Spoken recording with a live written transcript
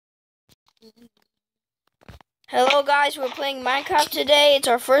Hello guys, we're playing Minecraft today. It's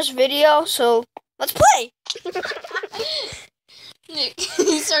our first video, so let's play! Nick,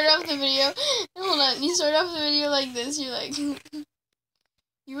 you start off the video. Hold on, you start off the video like this. You're like, you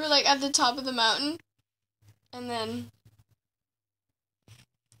were like at the top of the mountain, and then,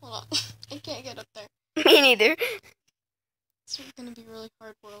 hold on, I can't get up there. Me neither. It's gonna be a really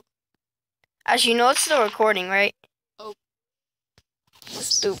hard world. As you know, it's still recording, right? Oh.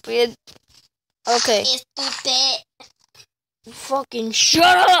 Stupid. Okay. Stupid. Fucking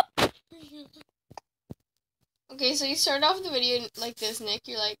shut up! Okay, so you start off the video like this, Nick.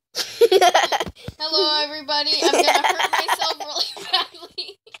 You're like, hello everybody, I'm gonna hurt myself really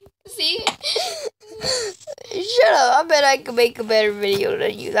badly. See? Shut up. I bet I could make a better video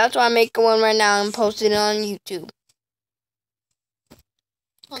than you. That's why I'm making one right now and posting it on YouTube.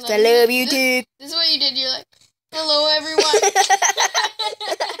 Hold I love YouTube. This is what you did. You're like, hello everyone.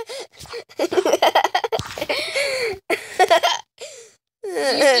 You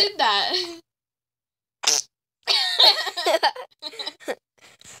did that.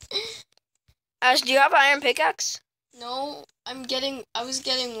 Ash, do you have an iron pickaxe? No, I was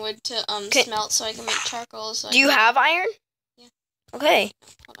getting wood to smelt so I can make charcoal. So do you have iron? Yeah. Okay.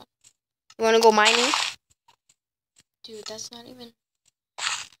 Hold on. You want to go mining? Dude, that's not even.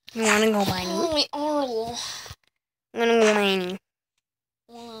 You want to go mining? Holy Arl. I'm going to go mining.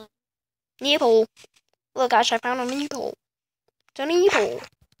 NIPPLE. Look, Ash, I found a NIPPLE. It's a NIPPLE.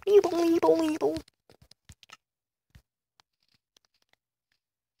 NIPPLE.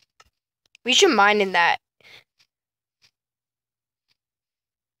 We should mine in that.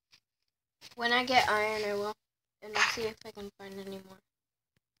 When I get iron, I will. And I'll see if I can find any more.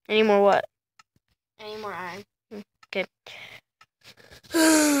 Any more what? Any more iron. Okay.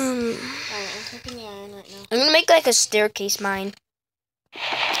 Alright, I'm cooking the iron right now. I'm gonna make like a staircase mine.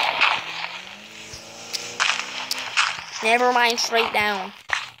 Never mind, straight down.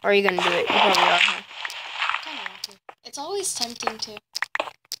 Or are you gonna do it? You probably are. Huh? It's always tempting to.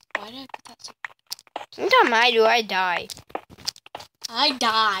 Why did I put that so? Anytime I do, I die. I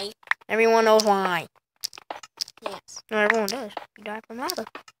die. Everyone knows why. Yes. No, everyone does. You die from lava.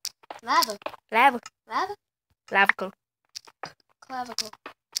 Lava. Lava. Lava? Clavicle. Clavicle.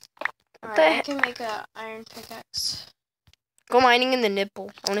 What Alright, the I heck? can make a iron pickaxe. Go mining in the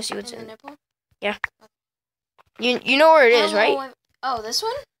nipple. I wanna see what's in the it. nipple? Yeah. You know where it is, right? Oh, this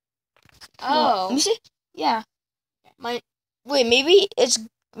one? Oh. Let me see. Yeah. Wait, maybe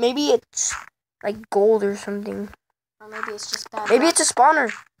it's like gold or something. Or maybe it's just bad Maybe luck. it's a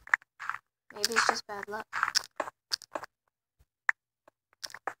spawner. Maybe it's just bad luck.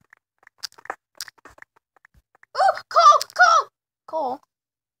 Ooh, coal! Coal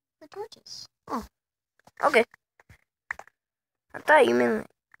for torches. Oh. Okay. I thought you meant.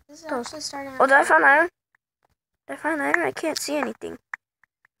 This is actually starting. Oh, did I find iron? Did I find iron? I can't see anything.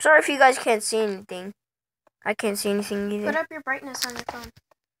 Sorry if you guys can't see anything. I can't see anything either. Put up your brightness on your phone.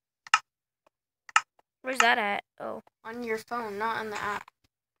 Where's that at? Oh. On your phone, not on the app.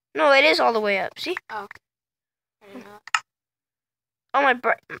 No, it is all the way up. See? Oh. I didn't know. Oh,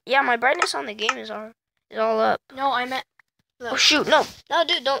 my brightness on the game is all up. No, I meant. Look. Oh shoot! No,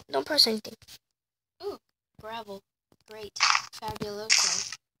 dude, don't press anything. Ooh, gravel. Great,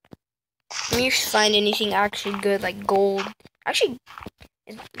 fabuloso. Let me find anything actually good, like gold. Actually,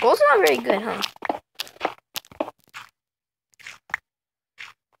 gold's not very good, huh?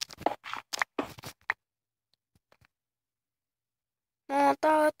 I'm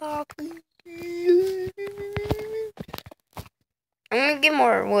gonna get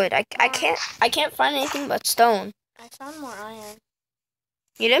more wood. I can't find anything but stone. I found more iron.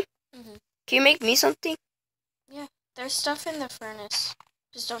 You did? Mhm. Can you make me something? Yeah, there's stuff in the furnace.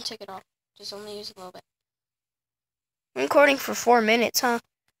 Just don't take it off. Just only use a little bit. I'm recording for 4 minutes, huh?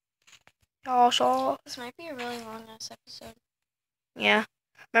 This might be a really long ass episode. Yeah.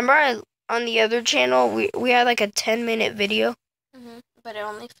 Remember on the other channel we had like a 10-minute video? But it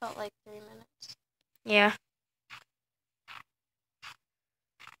only felt like 3 minutes. Yeah.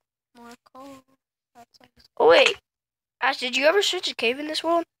 More coal. Oh wait. Ash, did you ever search a cave in this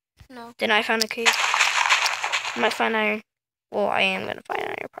world? No. Then I found a cave. I might find iron. Well, I am gonna find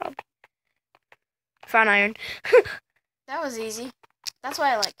iron probably. Found iron. That was easy. That's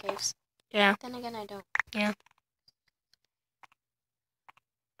why I like caves. Yeah. Then again, I don't. Yeah.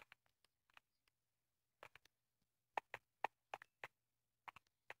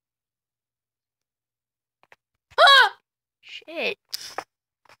 Ah! Shit.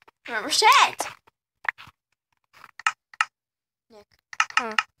 Remember shit! Nick.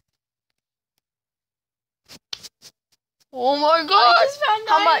 Huh. Oh my god! I just found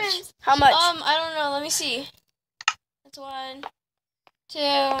How diamonds. much? How much? I don't know. Let me see. That's 1,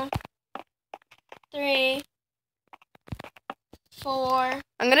 2, 3, 4.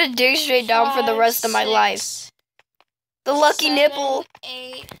 I'm gonna dig straight down for the rest of my life. The lucky 7, nipple.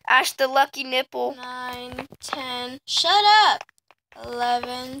 8. Ash, the lucky nipple. 9, 10. Shut up.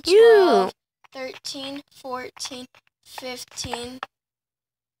 11, 12, You. 13, 14, 15,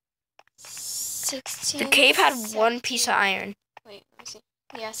 16. The cave had 17. one piece of iron. Wait, let me see.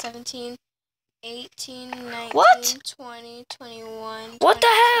 Yeah, 17, 18, 19, What? 20, 21. What the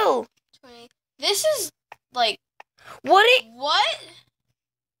hell? 20. This is like. What? What?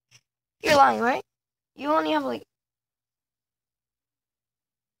 You're lying, right? You only have like.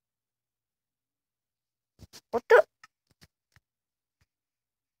 What the?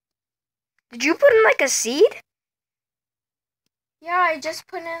 Did you put in like a seed? Yeah, I just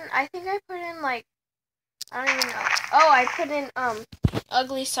put in. I think I put in like. I don't even know. Oh, I put in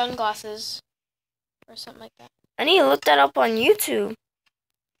ugly sunglasses or something like that. I need to look that up on YouTube.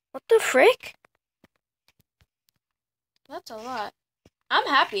 What the frick? That's a lot. I'm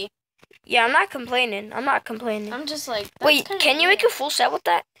happy. Yeah, I'm not complaining. I'm not complaining. I'm just like. Wait, can you make a full set with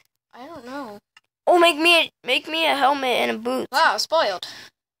that? I don't know. Oh, make me a helmet and a boot. Wow, spoiled.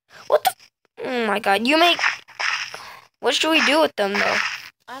 What the? Oh my god, you make. What should we do with them though?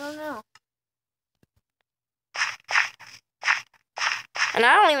 I don't know. And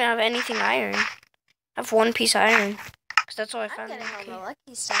I don't even have anything iron. I have one piece of iron. Cause that's all I found. I'm getting all Okay. the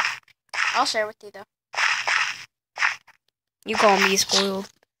lucky stuff. I'll share with you though. You call me spoiled.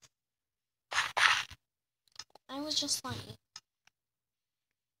 I was just lucky.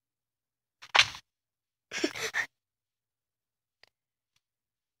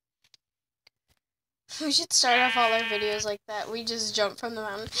 We should start off all our videos like that. We just jump from the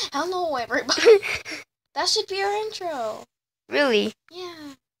mountain. Hello, everybody. That should be our intro. Really?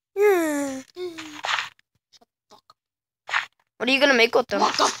 Yeah. Hmm. Shut the fuck up. What are you gonna make with them?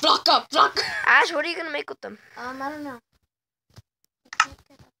 Block up, block up, block up. Ash, what are you gonna make with them? I don't know.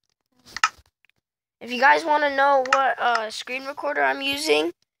 If you guys want to know what screen recorder I'm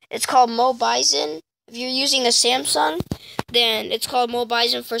using, it's called Mo Bison. If you're using a Samsung, then it's called Mo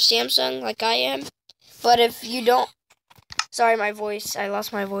Bison for Samsung, like I am. But if you don't, sorry, my voice. I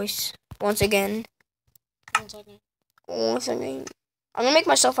lost my voice once again. 1 second. Once again. I'm gonna make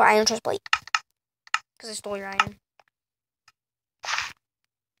myself an iron chest plate because I stole your iron.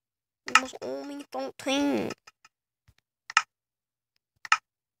 You must only 13.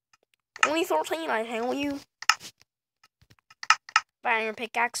 Only 13, I tell you. Iron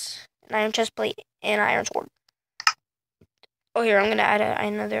pickaxe, an iron chest plate, and an iron sword. Oh, here, I'm gonna add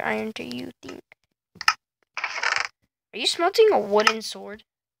another iron to you thing. Are you smelting a wooden sword?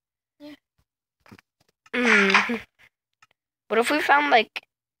 Yeah. What if we found like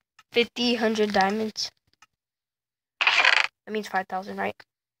 50, 100 diamonds? That means 5,000, right?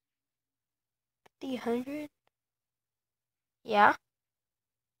 50, 100? Yeah?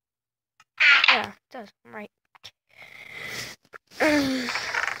 Yeah, it does. I'm right.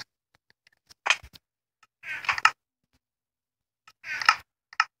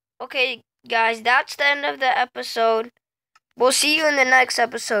 Okay, guys, that's the end of the episode. We'll see you in the next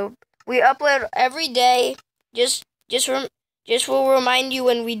episode. We upload every day. Just will remind you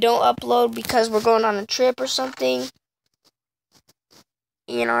when we don't upload because we're going on a trip or something.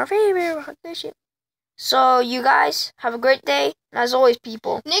 In our favorite vacation. So, you guys have a great day. And as always,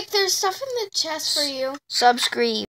 people, Nick, there's stuff in the chest for you. subscribe.